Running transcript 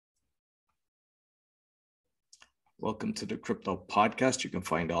Welcome to the Crypto Podcast. You can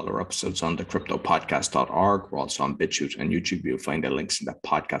find all our episodes on thecryptopodcast.org. We're also on BitChute and YouTube. You'll find the links in the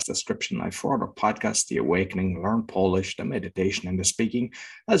podcast description. I for other podcasts, The Awakening, Learn Polish, the meditation and the speaking,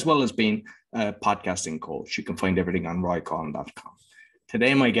 as well as being a podcasting coach. You can find everything on roycollin.com.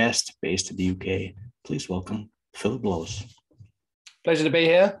 Today, my guest, based in the UK, please welcome Phil Blows. Pleasure to be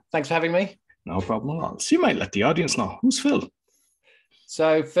here. Thanks for having me. No problem at all. So you might let the audience know. Who's Phil?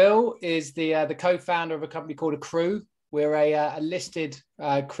 So Phil is the co-founder of a company called AQRU. We're a listed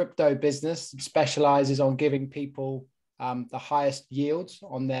crypto business that specialises on giving people the highest yields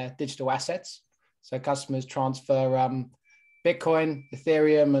on their digital assets. So customers transfer Bitcoin,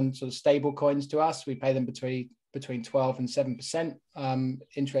 Ethereum, and sort of stable coins to us. We pay them between 12 and 7%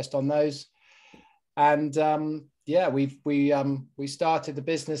 interest on those. And we started the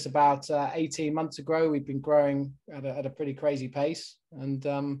business about 18 months ago. We've been growing at a pretty crazy pace, and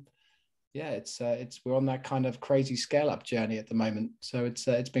we're on that kind of crazy scale up journey at the moment. So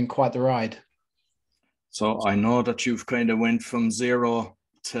it's been quite the ride. So I know that you've kind of went from 0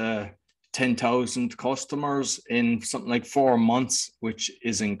 to 10,000 customers in something like 4 months, which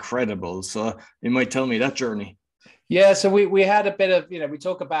is incredible. So you might tell me that journey. Yeah, so we had a bit of, we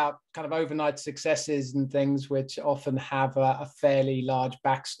talk about kind of overnight successes and things which often have a fairly large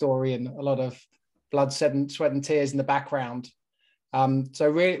backstory and a lot of blood, sweat and tears in the background. So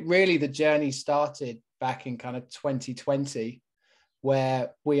really the journey started back in kind of 2020, where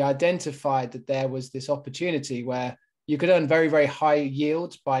we identified that there was this opportunity where you could earn very, very high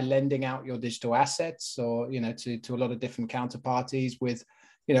yields by lending out your digital assets or, to a lot of different counterparties with,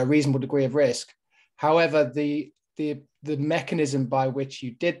 a reasonable degree of risk. However, the mechanism by which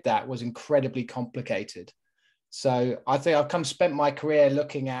you did that was incredibly complicated. So I think I've kind of spent my career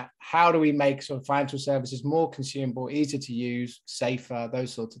looking at how do we make sort of financial services more consumable, easier to use, safer,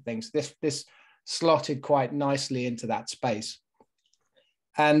 those sorts of things. This slotted quite nicely into that space.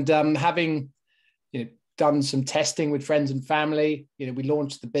 And having done some testing with friends and family, we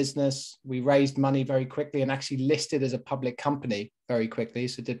launched the business, we raised money very quickly and actually listed as a public company very quickly.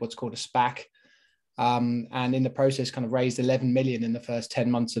 So did what's called a SPAC. And in the process kind of raised 11 million in the first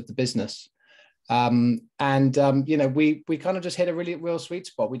 10 months of the business. We kind of just hit a real sweet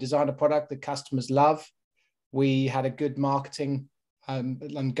spot. We designed a product that customers love. We had a good marketing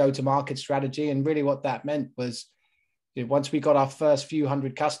and go-to-market strategy. And really what that meant was once we got our first few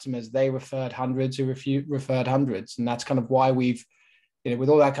hundred customers, they referred hundreds who referred hundreds. And that's kind of why we've, with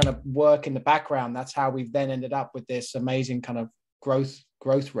all that kind of work in the background, that's how we've then ended up with this amazing kind of growth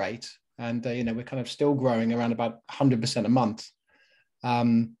rate. And, we're kind of still growing around about 100% a month.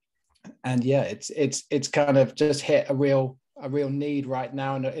 It's kind of just hit a real need right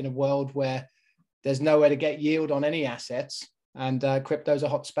now in a world where there's nowhere to get yield on any assets, and crypto's a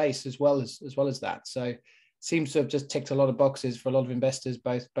hot space as well as that. So it seems to have just ticked a lot of boxes for a lot of investors,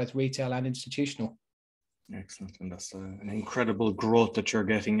 both retail and institutional. Excellent. And that's an incredible growth that you're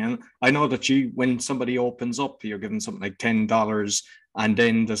getting. And I know that when somebody opens up, you're given something like $10, and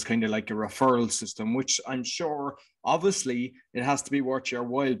then there's kind of like a referral system, which I'm sure, obviously, it has to be worth your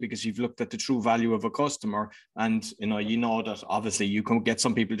while because you've looked at the true value of a customer. And, that obviously you can get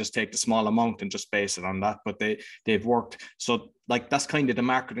some people just take the small amount and just base it on that, but they've worked. So like, that's kind of the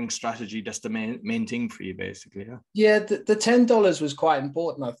marketing strategy. That's the main thing for you, basically. Yeah. The $10 was quite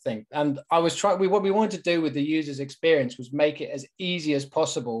important, I think. And I was what we wanted to do with the user's experience was make it as easy as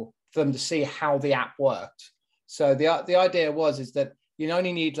possible for them to see how the app worked. So the idea is that you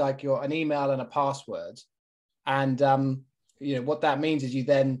only need like an email and a password. And, what that means is you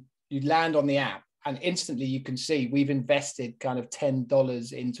land on the app and instantly you can see we've invested kind of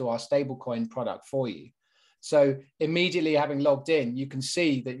 $10 into our stablecoin product for you. So immediately having logged in, you can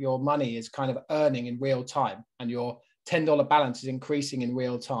see that your money is kind of earning in real time and your $10 balance is increasing in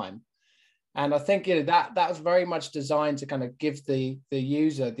real time. And I think that was very much designed to kind of give the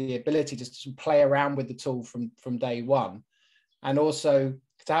user the ability just to play around with the tool from day one. And also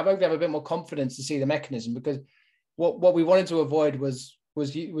to have a bit more confidence to see the mechanism, because what we wanted to avoid was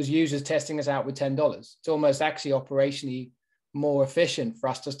users testing us out with $10. It's almost actually operationally more efficient for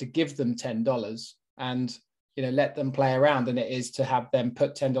us just to give them $10 and let them play around than it is to have them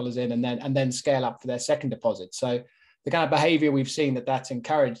put $10 in and then scale up for their second deposit. So the kind of behavior we've seen that's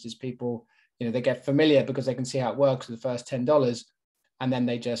encouraged is people, they get familiar because they can see how it works with the first $10, and then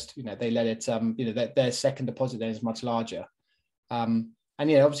they just they let it their second deposit then is much larger.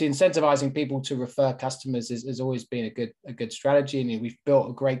 Obviously incentivizing people to refer customers has always been a good strategy. And we've built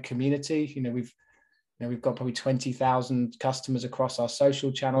a great community. We've got probably 20,000 customers across our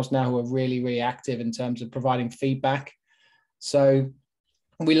social channels now who are really, really active in terms of providing feedback. So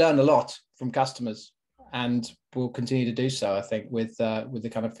we learn a lot from customers. and we'll continue to do so, I think, with the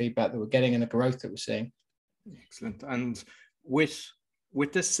kind of feedback that we're getting and the growth that we're seeing. Excellent. And with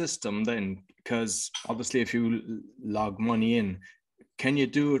this system then, because obviously if you log money in, can you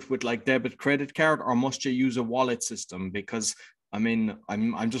do it with like debit credit card, or must you use a wallet system? Because I mean,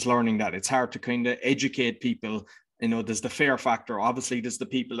 I'm just learning that it's hard to kind of educate people. You know, there's the fear factor. Obviously, there's the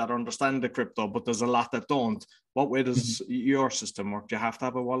people that understand the crypto, but there's a lot that don't. What way does your system work? Do you have to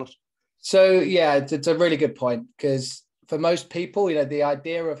have a wallet? So yeah, it's a really good point, because for most people, you know, the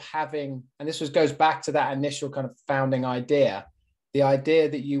idea of having, and this goes back to that initial kind of founding idea, the idea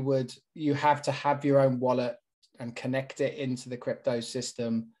that you have to have your own wallet and connect it into the crypto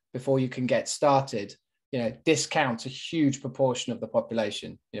system before you can get started, you know, discounts a huge proportion of the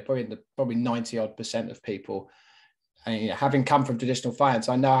population, you know, probably 90% of people. And, you know, having come from traditional finance,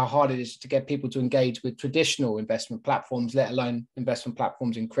 I know how hard it is to get people to engage with traditional investment platforms, let alone investment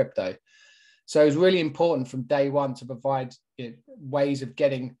platforms in crypto. So it's really important from day one to provide, you know, ways of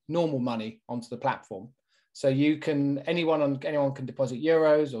getting normal money onto the platform. So anyone can deposit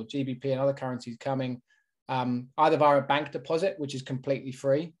euros or GBP and other currencies coming, either via a bank deposit, which is completely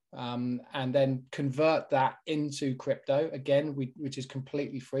free, and then convert that into crypto again, which is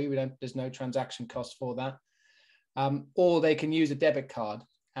completely free. There's no transaction cost for that. Or they can use a debit card.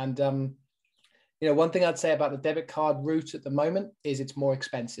 And you know, one thing I'd say about the debit card route at the moment is it's more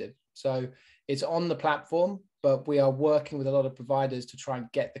expensive. So it's on the platform, but we are working with a lot of providers to try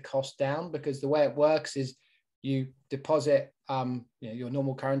and get the cost down, because the way it works is you deposit you know, your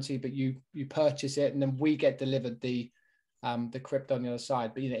normal currency, but you purchase it, and then we get delivered the crypto on the other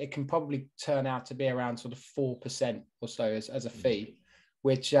side. But you know, it can probably turn out to be around sort of 4% or so as a fee,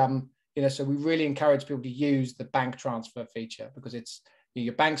 which you know, so we really encourage people to use the bank transfer feature, because it's, you know,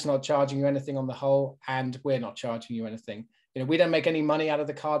 your bank's not charging you anything on the whole, and we're not charging you anything. You know, we don't make any money out of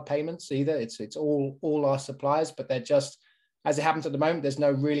the card payments either. It's all our suppliers, but they're just, as it happens at the moment, there's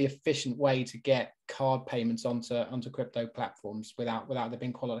no really efficient way to get card payments onto crypto platforms without there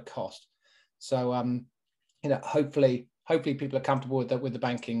being quite a lot of cost. So you know, hopefully people are comfortable with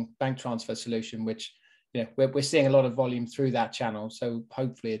the bank transfer solution, which, you know, we're seeing a lot of volume through that channel. So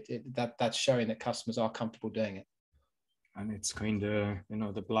hopefully that's showing that customers are comfortable doing it. And it's kind of, you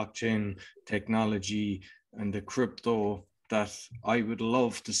know, the blockchain technology and the crypto that I would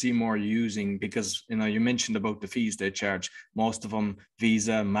love to see more using, because, you know, you mentioned about the fees they charge. Most of them,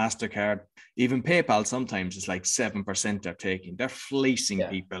 Visa, MasterCard, even PayPal, sometimes it's like 7% they're taking. They're fleecing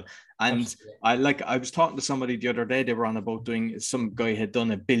people. And absolutely. I was talking to somebody the other day, they were on about some guy had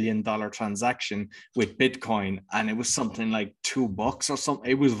done $1 billion transaction with Bitcoin, and it was something like $2 or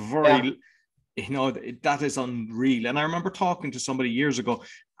something. It was very, you know, that is unreal. And I remember talking to somebody years ago,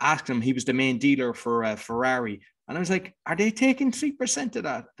 asking him, he was the main dealer for Ferrari. And I was like, are they taking 3% of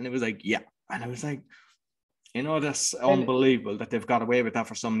that? And it was like, yeah. And I was like, you know, that's unbelievable that they've got away with that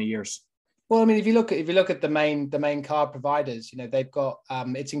for so many years. Well, I mean, if you look at the main card providers, you know, they've got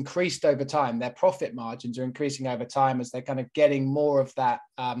it's increased over time. Their profit margins are increasing over time as they're kind of getting more of that.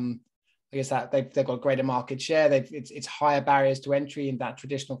 I guess that they've got greater market share. It's higher barriers to entry in that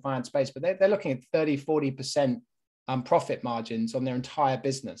traditional finance space, but they're looking at 30-40% profit margins on their entire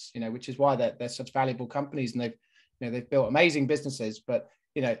business. You know, which is why they're such valuable companies, and they've built amazing businesses. But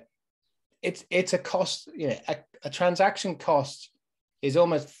you know, it's a cost. You know, a transaction cost is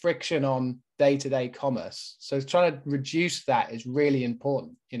almost friction on day-to-day commerce. So trying to reduce that is really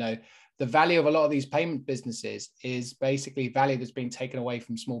important. You know, the value of a lot of these payment businesses is basically value that's being taken away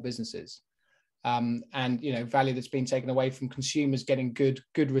from small businesses, and you know, value that's being taken away from consumers getting good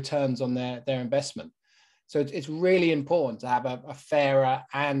returns on their investment. So it's really important to have a fairer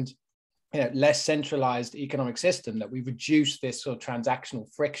and, you know, less centralized economic system, that we reduce this sort of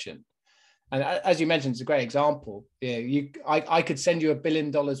transactional friction. And as you mentioned, it's a great example. Yeah, I could send you $1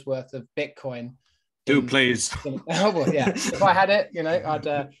 billion worth of Bitcoin. Do please. Oh well, yeah. If I had it, you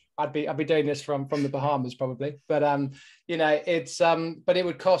know, I'd be doing this from the Bahamas probably. But you know, it's but it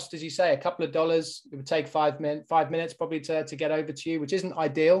would cost, as you say, a couple of dollars. It would take 5 minutes probably to get over to you, which isn't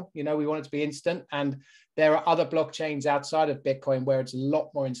ideal. You know, we want it to be instant. And there are other blockchains outside of Bitcoin where it's a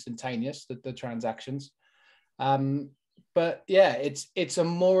lot more instantaneous, the transactions. But yeah, it's a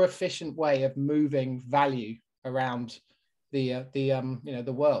more efficient way of moving value around the you know,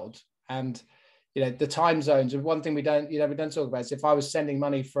 the world. And you know, the time zones. And one thing we don't talk about is if I was sending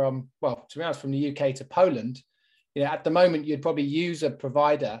money from, well, to be honest, from the UK to Poland, you know, at the moment you'd probably use a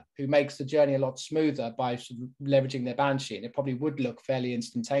provider who makes the journey a lot smoother by sort of leveraging their balance sheet. And it probably would look fairly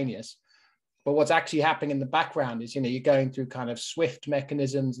instantaneous. But what's actually happening in the background is, you know, you're going through kind of SWIFT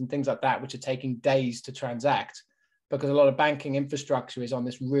mechanisms and things like that, which are taking days to transact. because a lot of banking infrastructure is on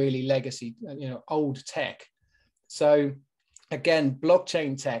this really legacy, old tech. So again,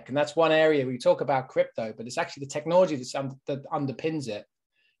 blockchain tech, and that's one area we talk about crypto, but it's actually the technology that underpins it,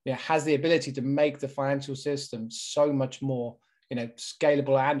 has the ability to make the financial system so much more,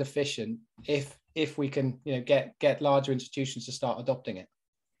 scalable and efficient if we can, get larger institutions to start adopting it.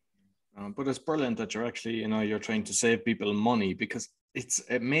 But it's brilliant that you're actually, you're trying to save people money, because it's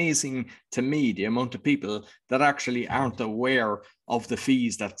amazing to me the amount of people that actually aren't aware of the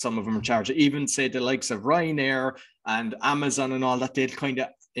fees that some of them are charged. Even say the likes of Ryanair and Amazon and all that, they'll kind of,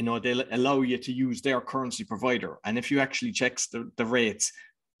 they'll allow you to use their currency provider. And if you actually check the rates,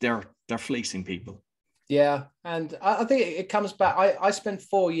 they're fleecing people. Yeah, and I think it comes back. I spent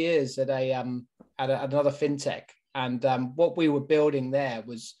 4 years at another fintech, and what we were building there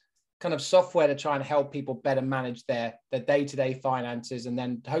was kind of software to try and help people better manage their day-to-day finances, and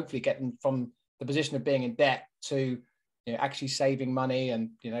then hopefully get them from the position of being in debt to actually saving money and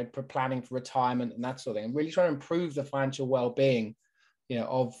planning for retirement and that sort of thing, and really trying to improve the financial well-being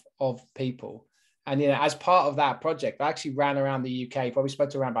of people. And as part of that project, I actually ran around the UK, probably spoke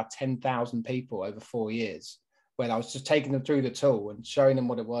to around about 10,000 people over 4 years, where I was just taking them through the tool and showing them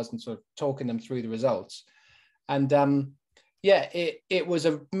what it was and sort of talking them through the results. And it was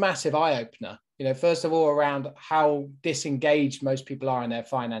a massive eye-opener, first of all, around how disengaged most people are in their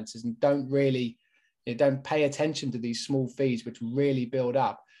finances and don't pay attention to these small fees, which really build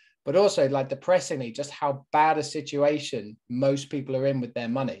up. But also, like, depressingly, just how bad a situation most people are in with their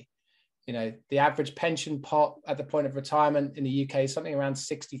money. The average pension pot at the point of retirement in the UK is something around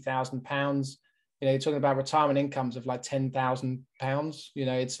 £60,000. You're talking about retirement incomes of like £10,000.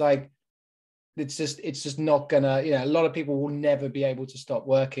 It's like, it's just not gonna, a lot of people will never be able to stop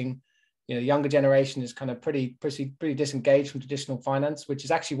working. The younger generation is kind of pretty disengaged from traditional finance, which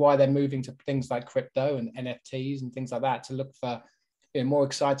is actually why they're moving to things like crypto and NFTs and things like that to look for more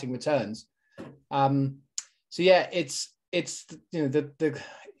exciting returns.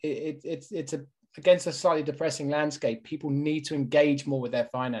 It's against a slightly depressing landscape. People need to engage more with their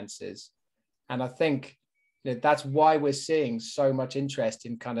finances, and I think that's why we're seeing so much interest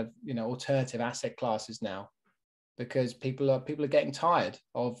in kind of alternative asset classes now, because people are getting tired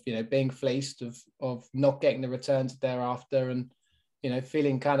of being fleeced, of not getting the returns they're after, and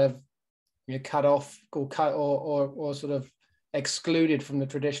feeling kind of cut off or sort of excluded from the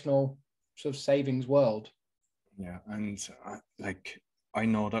traditional sort of savings world. Yeah, and I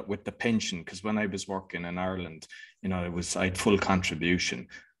know that with the pension, because when I was working in Ireland, I had full contribution.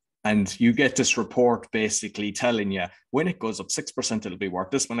 And you get this report basically telling you when it goes up 6%, it'll be worth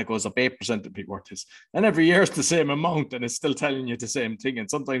this. When it goes up 8%, it'll be worth this. And every year it's the same amount, and it's still telling you the same thing. And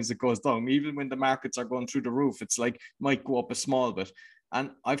sometimes it goes down. Even when the markets are going through the roof, it's like might go up a small bit. And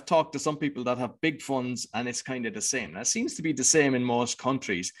I've talked to some people that have big funds, and it's kind of the same. Now, it seems to be the same in most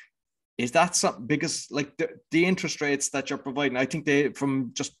countries. Is that something, because like the interest rates that you're providing, I think from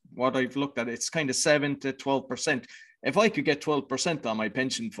just what I've looked at, it's kind of 7 to 12%. If I could get 12% on my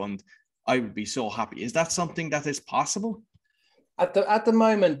pension fund, I would be so happy. Is that something that is possible? At the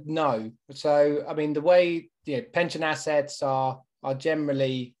moment, no. So, I mean, the way pension assets are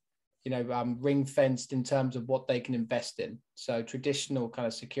generally, ring fenced in terms of what they can invest in. So traditional kind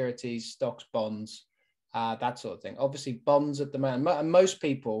of securities, stocks, bonds, that sort of thing. Obviously, bonds at the moment, and most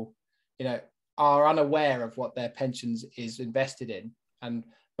people are unaware of what their pensions is invested in, and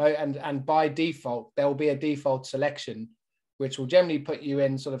by default there will be a default selection, which will generally put you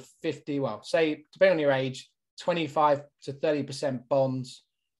in sort of 50, well, say depending on your age, 25 to 30% bonds,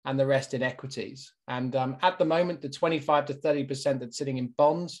 and the rest in equities. And at the moment, the 25 to 30% that's sitting in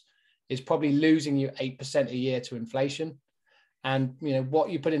bonds is probably losing you 8% a year to inflation. And what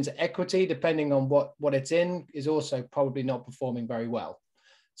you put into equity, depending on what it's in, is also probably not performing very well.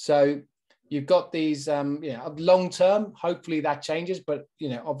 So you've got these, long term. Hopefully that changes, but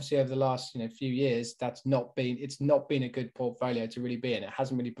obviously over the last few years, it's not been a good portfolio to really be in. It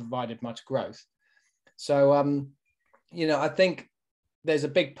hasn't really provided much growth. So I think there's a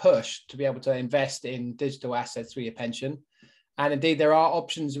big push to be able to invest in digital assets through your pension, and indeed there are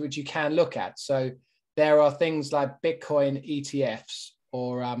options which you can look at. So there are things like Bitcoin ETFs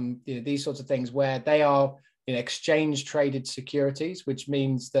or these sorts of things where they are exchange traded securities, which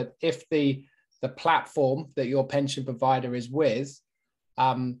means that if the platform that your pension provider is with,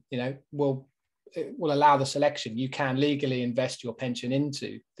 will allow the selection, you can legally invest your pension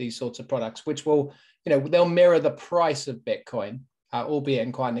into these sorts of products, which will, they'll mirror the price of Bitcoin, albeit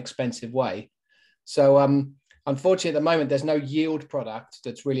in quite an expensive way. So unfortunately, at the moment, there's no yield product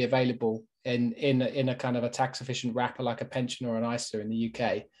that's really available in a kind of a tax efficient wrapper like a pension or an ISA in the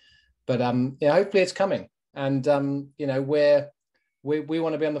UK. But hopefully it's coming. And we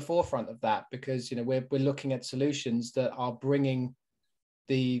want to be on the forefront of that, because we're looking at solutions that are bringing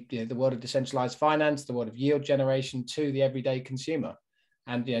the world of decentralized finance, the world of yield generation to the everyday consumer,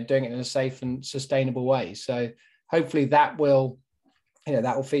 and doing it in a safe and sustainable way. So hopefully that will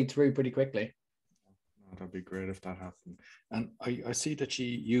feed through pretty quickly. That'd be great if that happened. And I see that you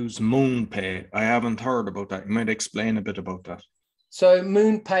use MoonPay. I haven't heard about that. You might explain a bit about that. So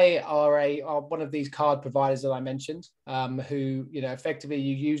MoonPay are one of these card providers that I mentioned, who effectively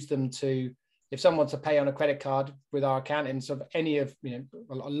you use them to, if someone wants to pay on a credit card with our account in sort of any of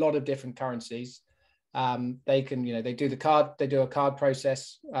a lot of different currencies, they can they do a card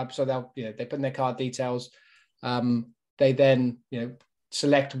process. So they'll they put in their card details. They then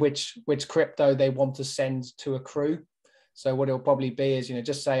select which crypto they want to send to AQRU. So what it'll probably be is,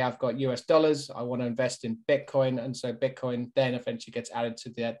 just say I've got US dollars, I want to invest in Bitcoin. And so Bitcoin then eventually gets added to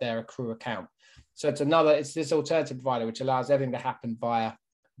their AQRU account. So it's this alternative provider, which allows everything to happen via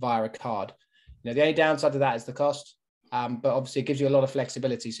a card. The only downside to that is the cost, but obviously it gives you a lot of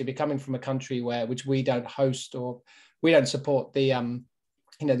flexibility. So if you're coming from a country which we don't host, or we don't support the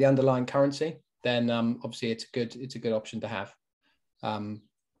the underlying currency, then obviously it's a good option to have.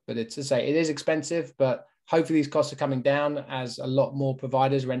 But it's to say it is expensive, but hopefully these costs are coming down as a lot more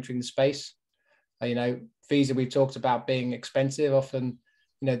providers are entering the space. Visa, we've talked about being expensive. Often,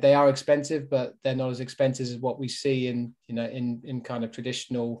 they are expensive, but they're not as expensive as what we see in kind of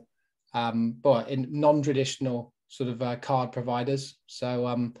traditional, but in non-traditional sort of card providers.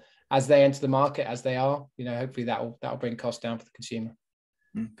 So as they enter the market, as they are, hopefully that'll bring costs down for the consumer.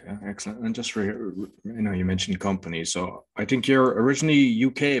 Okay, excellent. And just for you mentioned companies, so I think you're originally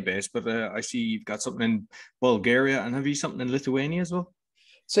UK based, but I see you've got something in Bulgaria, and have you something in Lithuania as well?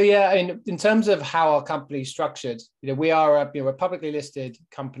 So yeah, in terms of how our company is structured, we are a publicly listed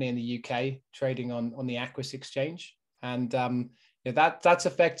company in the UK, trading on the AQUIS exchange, and that's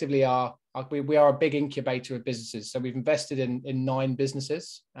effectively we are a big incubator of businesses. So we've invested in 9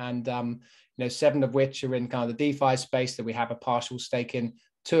 businesses, and 7 of which are in kind of the DeFi space that we have a partial stake in,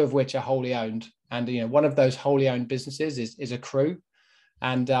 2 of which are wholly owned. And one of those wholly owned businesses is AQRU,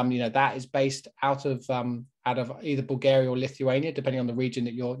 and that is based out of either Bulgaria or Lithuania, depending on the region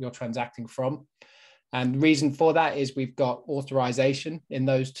that you're transacting from. And the reason for that is we've got authorization in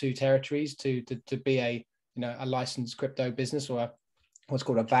those 2 territories to be a licensed crypto business, or what's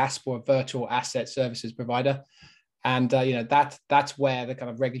called a VASP, or a virtual asset services provider. And that's where the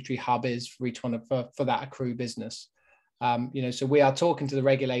kind of regulatory hub is for each one for that AQRU business. So we are talking to the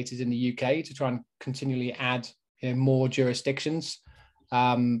regulators in the UK to try and continually add more jurisdictions,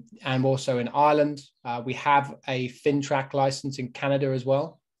 and also in Ireland. We have a FinTrack license in Canada as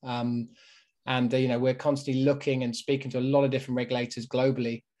well, and we're constantly looking and speaking to a lot of different regulators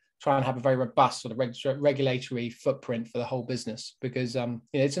globally, try and have a very robust sort of regulatory footprint for the whole business, because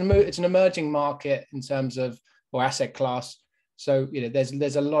it's an emerging market in terms of, or asset class. So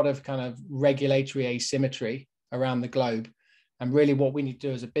there's a lot of kind of regulatory asymmetry around the globe, and really what we need to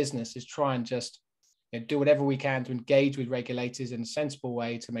do as a business is try and just do whatever we can to engage with regulators in a sensible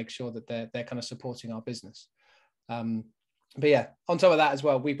way to make sure that they're kind of supporting our business. But yeah, on top of that as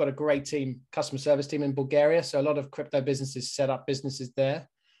well, we've got a great customer service team in Bulgaria. So a lot of crypto businesses set up businesses there.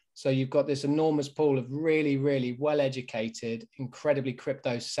 So you've got this enormous pool of really, really well-educated, incredibly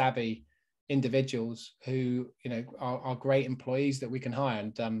crypto savvy individuals who are great employees that we can hire.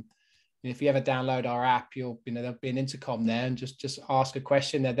 And if you ever download our app, there'll be an intercom there, and just ask a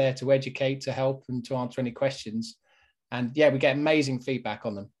question. They're there to educate, to help, and to answer any questions. And yeah, we get amazing feedback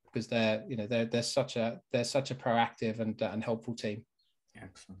on them, because they're such a proactive and helpful team.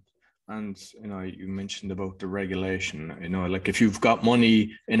 Excellent. And you mentioned about the regulation. Like if you've got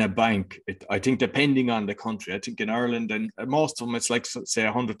money in a bank, I think depending on the country, I think in Ireland and most of them, it's like say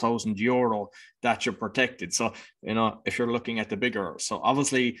 €100,000 that you're protected. So if you're looking at the bigger, so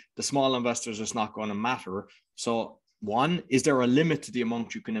obviously the small investors is not going to matter. So 1, is there a limit to the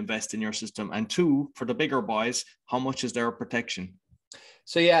amount you can invest in your system? And 2, for the bigger boys, how much is their protection?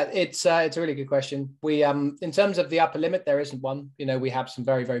 So yeah, it's a really good question. We in terms of the upper limit, there isn't one. We have some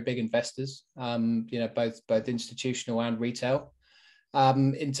very, very big investors, both institutional and retail.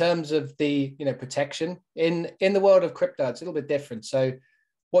 In terms of the protection in the world of crypto, it's a little bit different. So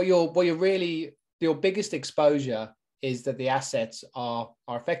your biggest exposure is that the assets are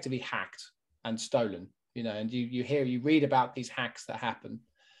effectively hacked and stolen. And you read about these hacks that happen.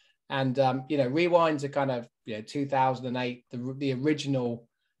 And rewind to kind of 2008, the original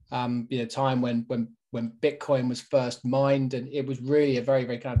time when Bitcoin was first mined, and it was really a very,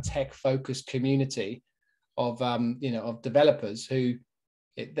 very kind of tech focused community of of developers who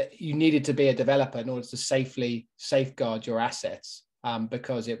that you needed to be a developer in order to safely safeguard your assets,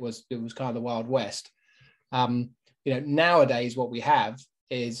 because it was kind of the Wild West. Nowadays what we have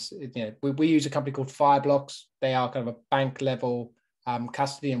is, we use a company called Fireblocks. They are kind of a bank level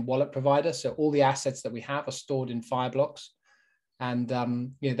custody and wallet provider. So all the assets that we have are stored in Fireblocks, and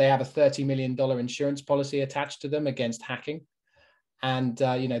they have a $30 million insurance policy attached to them against hacking. And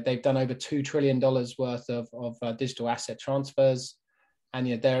they've done over $2 trillion worth of digital asset transfers.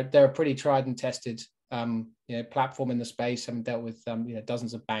 And they're a pretty tried and tested platform in the space, having dealt with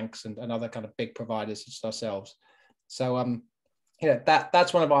dozens of banks and other kind of big providers such as ourselves. So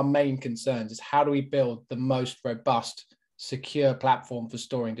that's one of our main concerns, is how do we build the most robust, secure platform for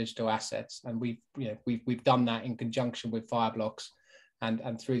storing digital assets? And we've done that in conjunction with Fireblocks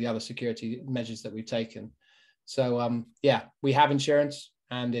and through the other security measures that we've taken. So we have insurance,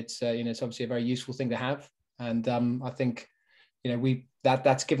 and it's obviously a very useful thing to have. And I think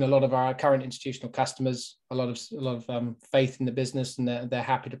that's given a lot of our current institutional customers a lot of faith in the business, and they're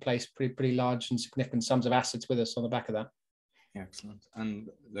happy to place pretty large and significant sums of assets with us on the back of that. Excellent. And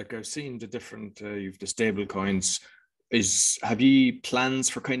like I've seen the different, you've the stable coins. Have you plans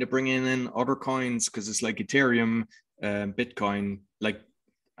for kind of bringing in other coins? Because it's like Ethereum, Bitcoin,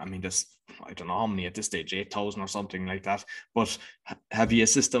 I don't know how many at this stage, 8,000 or something like that. But have you a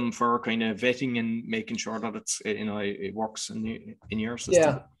system for kind of vetting and making sure that it's it works in your system?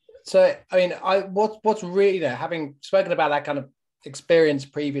 Yeah. So what's really having spoken about that kind of experience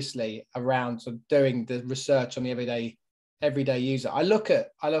previously around sort of doing the research on the everyday user, I look at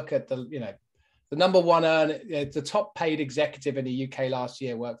the number one the top paid executive in the UK last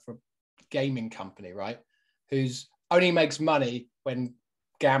year worked for a gaming company, right? Who's only makes money when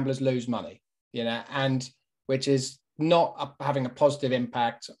gamblers lose money, and which is not having a positive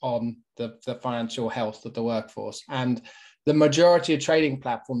impact on the financial health of the workforce. And the majority of trading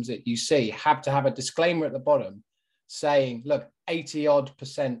platforms that you see have to have a disclaimer at the bottom saying, look,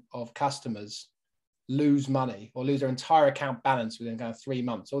 80% of customers lose money or lose their entire account balance within kind of 3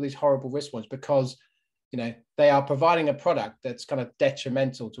 months, all these horrible risk points, because they are providing a product that's kind of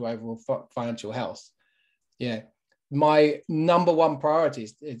detrimental to overall financial health. My number one priority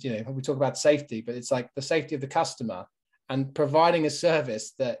is, we talk about safety, but it's like the safety of the customer and providing a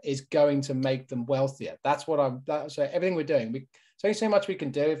service that is going to make them wealthier. That's what so everything we're doing, there's only so much we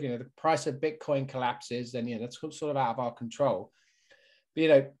can do. If, the price of Bitcoin collapses, then, that's sort of out of our control.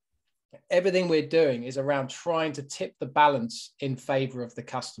 But, everything we're doing is around trying to tip the balance in favor of the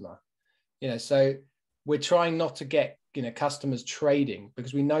customer. So we're trying not to get customers trading,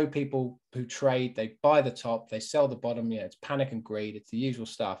 because we know people who trade, they buy the top, they sell the bottom. It's panic and greed, it's the usual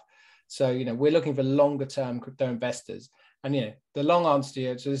stuff. So we're looking for longer term crypto investors. And the long answer to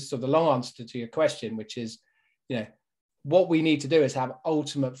this is sort of the long answer to your question, which is what we need to do is have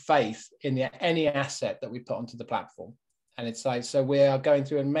ultimate faith in any asset that we put onto the platform. And it's like, so we are going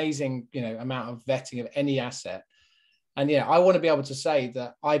through an amazing amount of vetting of any asset. And I want to be able to say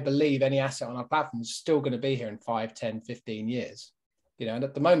that I believe any asset on our platform is still going to be here in 5, 10, 15 years. And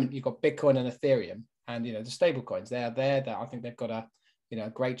at the moment you've got Bitcoin and Ethereum, and the stable coins, they are there. That I think they've got a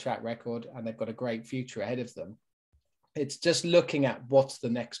great track record, and they've got a great future ahead of them. It's just looking at what's the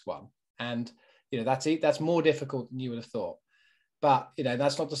next one, and that's more difficult than you would have thought. But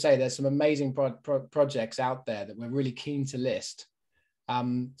that's not to say there's some amazing projects out there that we're really keen to list.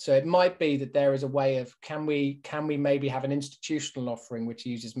 So it might be that there is a way of, can we maybe have an institutional offering which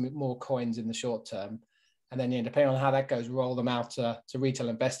uses more coins in the short term, and then depending on how that goes, roll them out to retail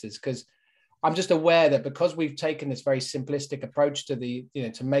investors. Because I'm just aware that because we've taken this very simplistic approach to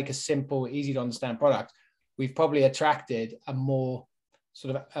to make a simple, easy to understand product, we've probably attracted a more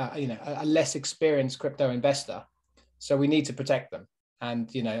sort of a less experienced crypto investor. So we need to protect them. And,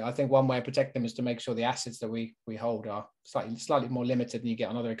 I think one way to protect them is to make sure the assets that we hold are slightly more limited than you get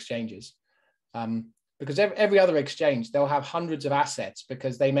on other exchanges. Because every other exchange, they'll have hundreds of assets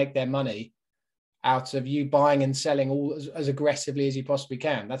because they make their money out of you buying and selling all as aggressively as you possibly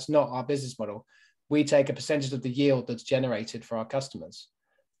can. That's not our business model. We take a percentage of the yield that's generated for our customers.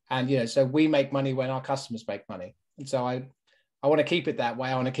 And, so we make money when our customers make money. And so I want to keep it that way.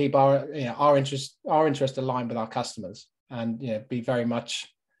 I want to keep our interest aligned with our customers, and be very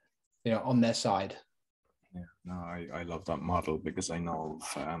much on their side. Yeah, no, I love that model, because I know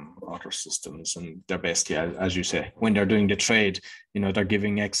of other systems, and they're best, as you say, when they're doing the trade, they're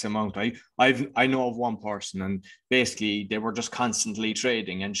giving X amount. I know of one person, and basically they were just constantly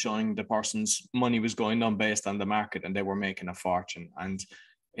trading and showing the person's money was going down based on the market, and they were making a fortune. And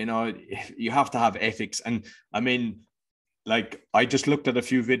you have to have ethics. And like I just looked at a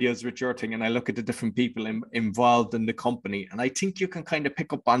few videos with your thing and I look at the different people involved in the company, and I think you can kind of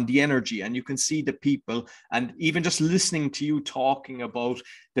pick up on the energy and you can see the people, and even just listening to you talking about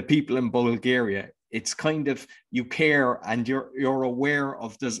the people in Bulgaria, it's kind of, you care and you're aware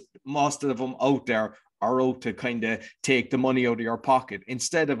of this. Most of them out there are out to kind of take the money out of your pocket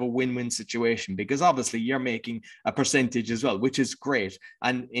instead of a win-win situation, because obviously you're making a percentage as well, which is great.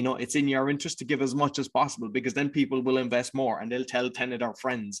 And, you know, it's in your interest to give as much as possible, because then people will invest more and they'll tell 10 of their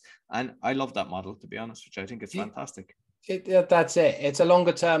friends. And I love that model, to be honest, which I think it's fantastic. That's it. It's a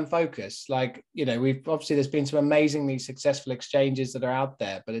longer term focus. Like, you know, we've obviously, there's been some amazingly successful exchanges that are out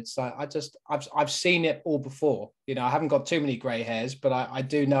there, but it's like, I've seen it all before. You know, I haven't got too many gray hairs, but I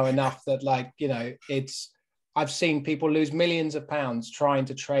do know enough that, like, you know, I've seen people lose millions of pounds trying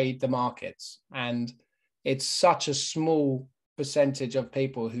to trade the markets, and it's such a small percentage of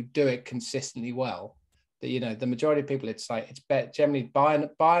people who do it consistently well that, you know, the majority of people, it's like, it's generally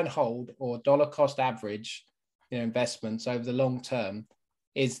buy and hold or dollar cost average, you know, investments over the long term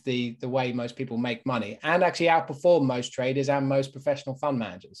is the way most people make money, and actually outperform most traders and most professional fund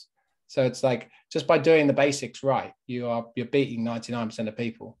managers. So it's like, just by doing the basics right, you're beating 99% of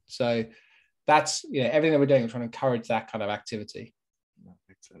people. So that's, you know, everything that we're doing, we're trying to encourage that kind of activity.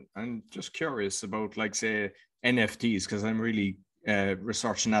 Excellent. I'm just curious about, like, say, NFTs, because I'm really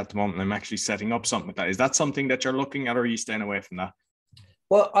researching that at the moment. I'm actually setting up something with that. Is that something that you're looking at, or are you staying away from that?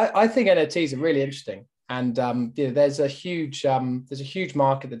 Well, I think NFTs are really interesting. And you know, there's a huge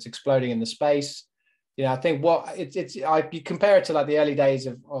market that's exploding in the space. You know, I think you compare it to like the early days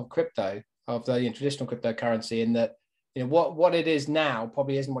of crypto, of the, you know, traditional cryptocurrency, in that, you know, what it is now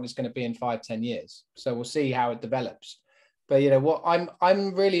probably isn't what it's going to be in 5-10 years. So we'll see how it develops. But, you know, what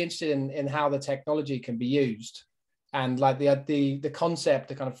I'm really interested in how the technology can be used, and like the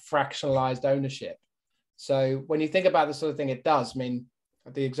concept of kind of fractionalized ownership. So when you think about the sort of thing it does, I mean,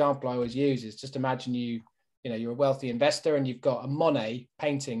 the example I always use is, just imagine you know, you're a wealthy investor and you've got a Monet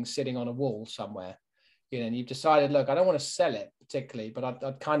painting sitting on a wall somewhere, you know, and you've decided, look, I don't want to sell it particularly, but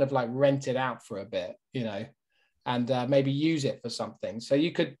I'd kind of like rent it out for a bit, you know, and maybe use it for something. So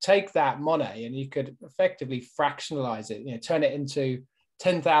you could take that Monet and you could effectively fractionalize it, you know, turn it into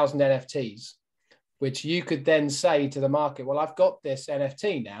 10,000 NFTs, which you could then say to the market, well, I've got this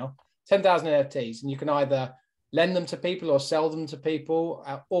NFT now, 10,000 NFTs, and you can either lend them to people or sell them to people,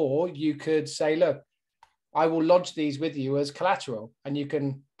 or you could say, look, I will lodge these with you as collateral and you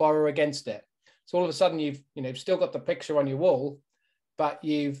can borrow against it. So all of a sudden you've still got the picture on your wall, but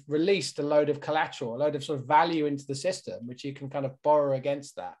you've released a load of collateral, a load of sort of value into the system, which you can kind of borrow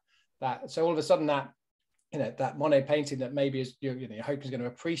against that. So all of a sudden that, you know, that Monet painting that maybe is, you hope is going to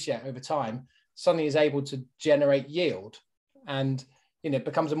appreciate over time, suddenly is able to generate yield, and, you know, it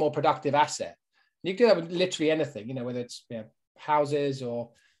becomes a more productive asset. You can do that with literally anything, you know, whether it's, you know, houses, or,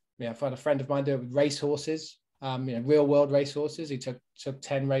 you know, I've had a friend of mine do it with racehorses, you know, real world racehorses. He took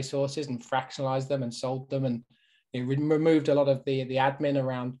 10 racehorses and fractionalized them and sold them, and, you know, removed a lot of the admin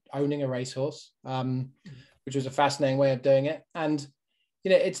around owning a racehorse, which was a fascinating way of doing it. And,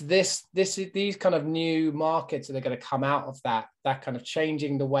 you know, it's these kind of new markets that are going to come out of that kind of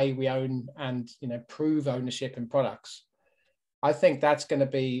changing the way we own and, you know, prove ownership in products. I think that's going to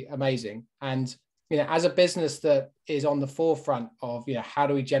be amazing. And, you know, as a business that is on the forefront of, you know, how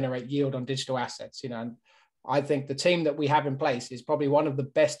do we generate yield on digital assets, you know, and I think the team that we have in place is probably one of the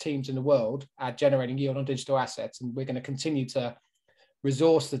best teams in the world at generating yield on digital assets. And we're going to continue to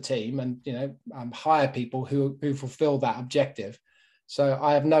resource the team and, you know, hire people who fulfill that objective. So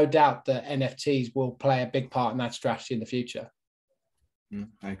I have no doubt that NFTs will play a big part in that strategy in the future.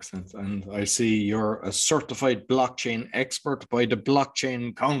 Excellent. And I see you're a certified blockchain expert by the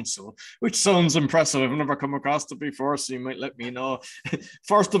Blockchain Council, which sounds impressive. I've never come across it before, so you might let me know.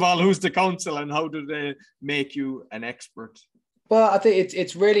 First of all, who's the council and how do they make you an expert? Well, I think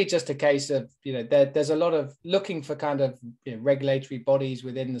it's really just a case of, you know, there's a lot of looking for kind of, you know, regulatory bodies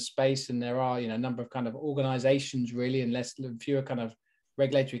within the space, and there are, you know, a number of kind of organizations really, and fewer kind of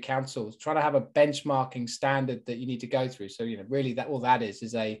regulatory councils trying to have a benchmarking standard that you need to go through. So, you know, really that all that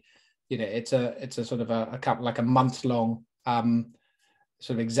is a, you know, it's a sort of a couple, like a month long sort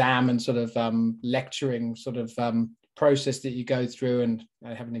of exam and sort of lecturing sort of process that you go through, and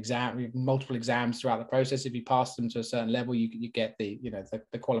have an exam, multiple exams throughout the process. If you pass them to a certain level, you get the, you know,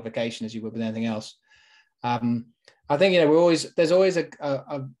 the qualification as you would with anything else. I think, you know, there's always you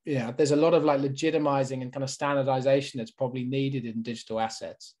know, there's a lot of like legitimizing and kind of standardization that's probably needed in digital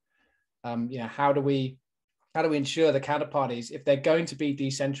assets. You know, how do we ensure the counterparties, if they're going to be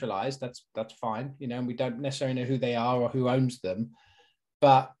decentralized, that's fine, you know, and we don't necessarily know who they are or who owns them,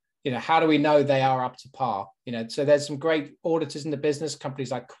 but how do we know they are up to par? So there's some great auditors in the business,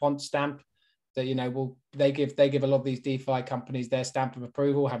 companies like QuantStamp, that they give a lot of these DeFi companies their stamp of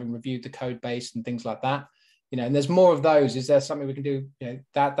approval, having reviewed the code base and things like that. And there's more of those. Is there something we can do?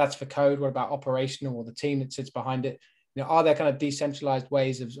 That's for code. What about operational, or the team that sits behind it? Are there kind of decentralized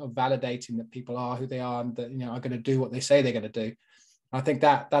ways of validating that people are who they are and that are going to do what they say they're going to do? I think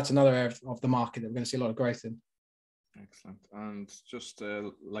that's another area of the market that we're going to see a lot of growth in. Excellent. And just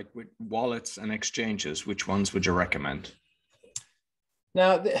like with wallets and exchanges, which ones would you recommend?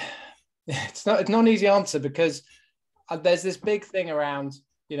 Now, it's not an easy answer, because there's this big thing around,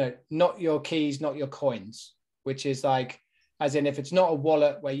 not your keys, not your coins, which is like, as in, if it's not a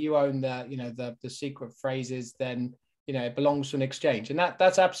wallet where you own the secret phrases, then it belongs to an exchange, and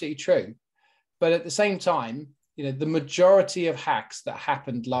that's absolutely true. But at the same time, the majority of hacks that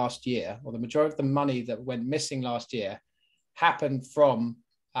happened last year, or the majority of the money that went missing last year, happened from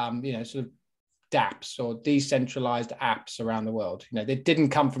sort of dApps or decentralized apps around the world. They didn't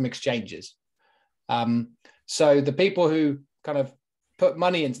come from exchanges. So the people who kind of put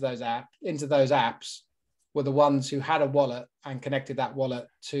money into those apps were the ones who had a wallet and connected that wallet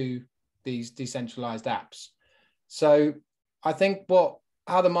to these decentralized apps. So I think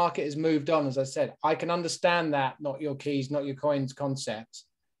how the market has moved on, as I said, I can understand that not your keys, not your coins concept,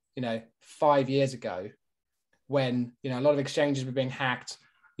 5 years ago, when, a lot of exchanges were being hacked.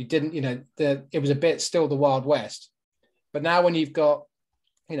 You didn't, it was a bit still the Wild West. But now when you've got,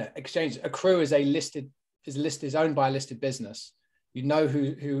 exchanges, AQRU is owned by a listed business.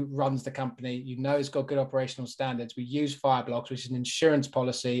 Who runs the company, it's got good operational standards. We use Fireblocks, which is an insurance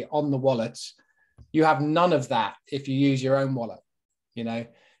policy on the wallets. You have none of that if you use your own wallet.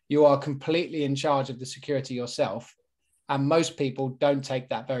 You are completely in charge of the security yourself. And most people don't take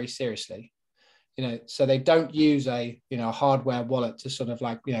that very seriously. So they don't use a hardware wallet to sort of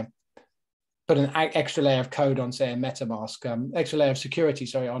like, put an extra layer of code on, say, a MetaMask, extra layer of security,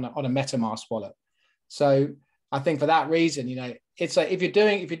 on a MetaMask wallet. So I think for that reason, it's like, if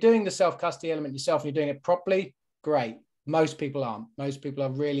you're doing the self-custody element yourself and you're doing it properly, great. Most people aren't. Most people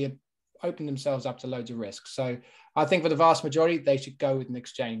are really opening themselves up to loads of risks. So I think for the vast majority, they should go with an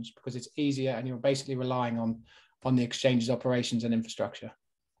exchange, because it's easier and you're basically relying on the exchange's operations and infrastructure.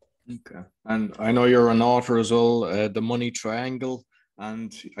 Okay. And I know you're an author as well, The Money Triangle,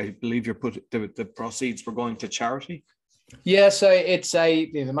 and I believe you put the proceeds were going to charity. Yeah, so it's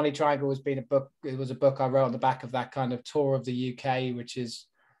the Money Triangle has been a book. It was a book I wrote on the back of that kind of tour of the UK, which is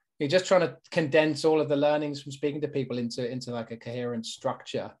you're just trying to condense all of the learnings from speaking to people into like a coherent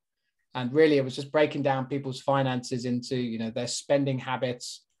structure. And really, it was just breaking down people's finances into, their spending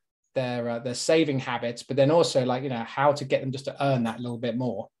habits, their saving habits, but then also like, how to get them just to earn that little bit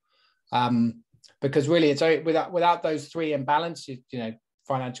more. Because really, it's without those three in balance,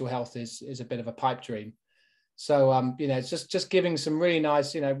 financial health is a bit of a pipe dream. So, it's just giving some really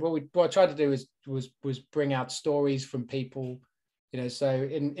nice, what I tried to do was bring out stories from people, so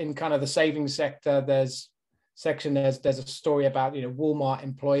in kind of the savings sector, there's a story about, Walmart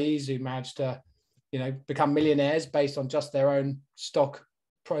employees who managed to, become millionaires based on just their own stock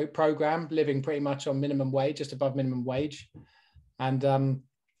program, living pretty much on minimum wage, just above minimum wage. And, on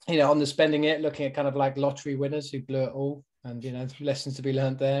the spending it, looking at kind of like lottery winners who blew it all, and, lessons to be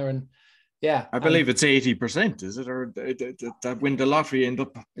learned there. And yeah, I believe it's 80%, is it? Or that win the lottery end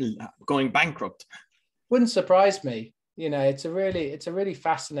up going bankrupt? Wouldn't surprise me. It's a really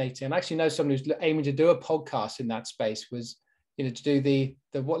fascinating. And I actually know someone who's aiming to do a podcast in that space, was, to do the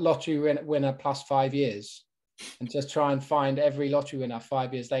lottery winner plus 5 years, and just try and find every lottery winner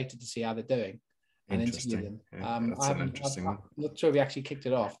 5 years later to see how they're doing and interview them. Yeah, that's an interesting one. I'm not sure if we actually kicked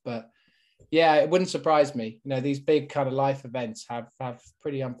it off, but yeah, it wouldn't surprise me. These big kind of life events have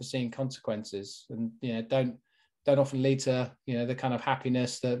pretty unforeseen consequences, and don't often lead to the kind of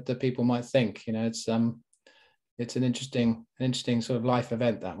happiness that people might think. It's an interesting sort of life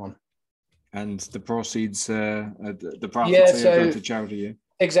event, that one. And the proceeds, the profits are going to charity. Yeah.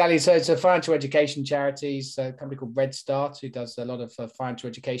 Exactly. So it's a financial education charity. So a company called Red Start, who does a lot of financial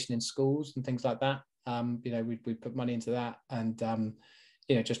education in schools and things like that. We put money into that, and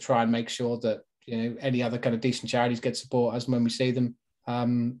just try and make sure that any other kind of decent charities get support as and when we see them.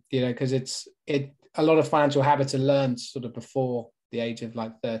 Because a lot of financial habits are learned sort of before the age of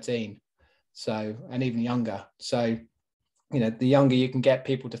like 13. So, and even younger. So, the younger you can get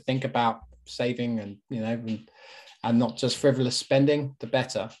people to think about saving and not just frivolous spending, the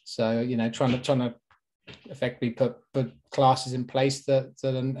better. So, trying to effectively put classes in place that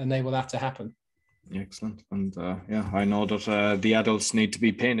enable that to happen. Excellent. And yeah, I know that the adults need to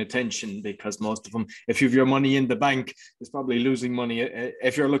be paying attention, because most of them, if you have your money in the bank, it's probably losing money.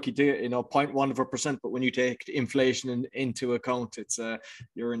 If you're lucky to, 0.1%, but when you take inflation into account, it's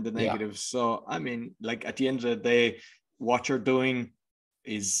you're in the negative. So, I mean, like at the end of the day, what you're doing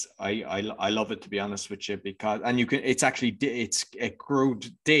is I love it, to be honest with you, because it's accrued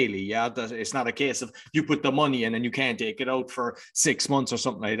daily. Yeah, that it's not a case of you put the money in and you can't take it out for 6 months or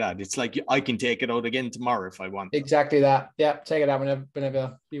something like that. It's like I can take it out again tomorrow if I want. Exactly that. Yeah, take it out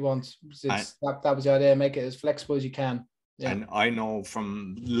whenever you want. That was the idea. Make it as flexible as you can. Yeah. And I know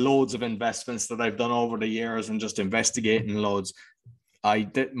from loads of investments that I've done over the years and just investigating loads,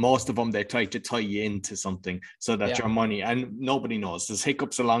 most of them, they try to tie you into something so that your money, and nobody knows, there's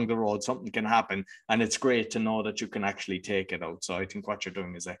hiccups along the road, something can happen, and it's great to know that you can actually take it out. So I think what you're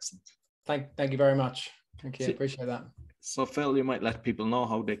doing is excellent. Thank you very much. Thank you. Appreciate that. So Phil, you might let people know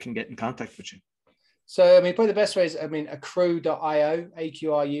how they can get in contact with you. So I mean, probably the best way is, AQRU.io,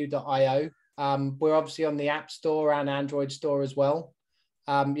 AQRU.io. We're obviously on the App Store and Android Store as well.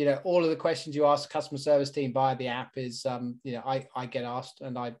 All of the questions you ask the customer service team via the app is, I get asked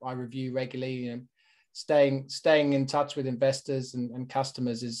and I review regularly. Staying in touch with investors and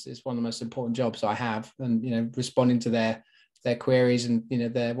customers is one of the most important jobs I have, and responding to their queries and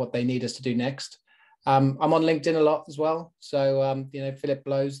what they need us to do next. I'm on LinkedIn a lot as well, so Philip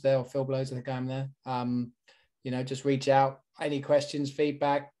Blows there, or Phil Blows, I think I'm there. Just reach out, any questions,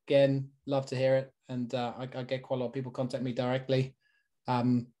 feedback. Again, love to hear it, and I get quite a lot of people contact me directly.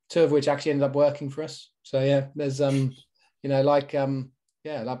 2 of which actually ended up working for us. So yeah, there's love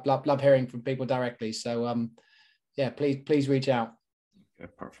hearing from people directly. So please reach out. Okay,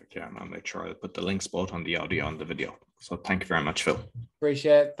 perfect. Yeah, and I'll make sure I put the links both on the audio and the video. So thank you very much, Phil.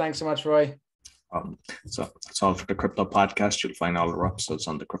 Appreciate it. Thanks so much, Roy. So that's all for the Crypto Podcast. You'll find all our episodes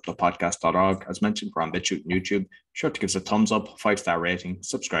on the cryptopodcast.org. As mentioned, we're on BitChute and YouTube. Be sure to give us a thumbs up, 5-star rating,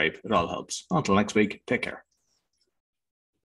 subscribe. It all helps. Until next week, take care.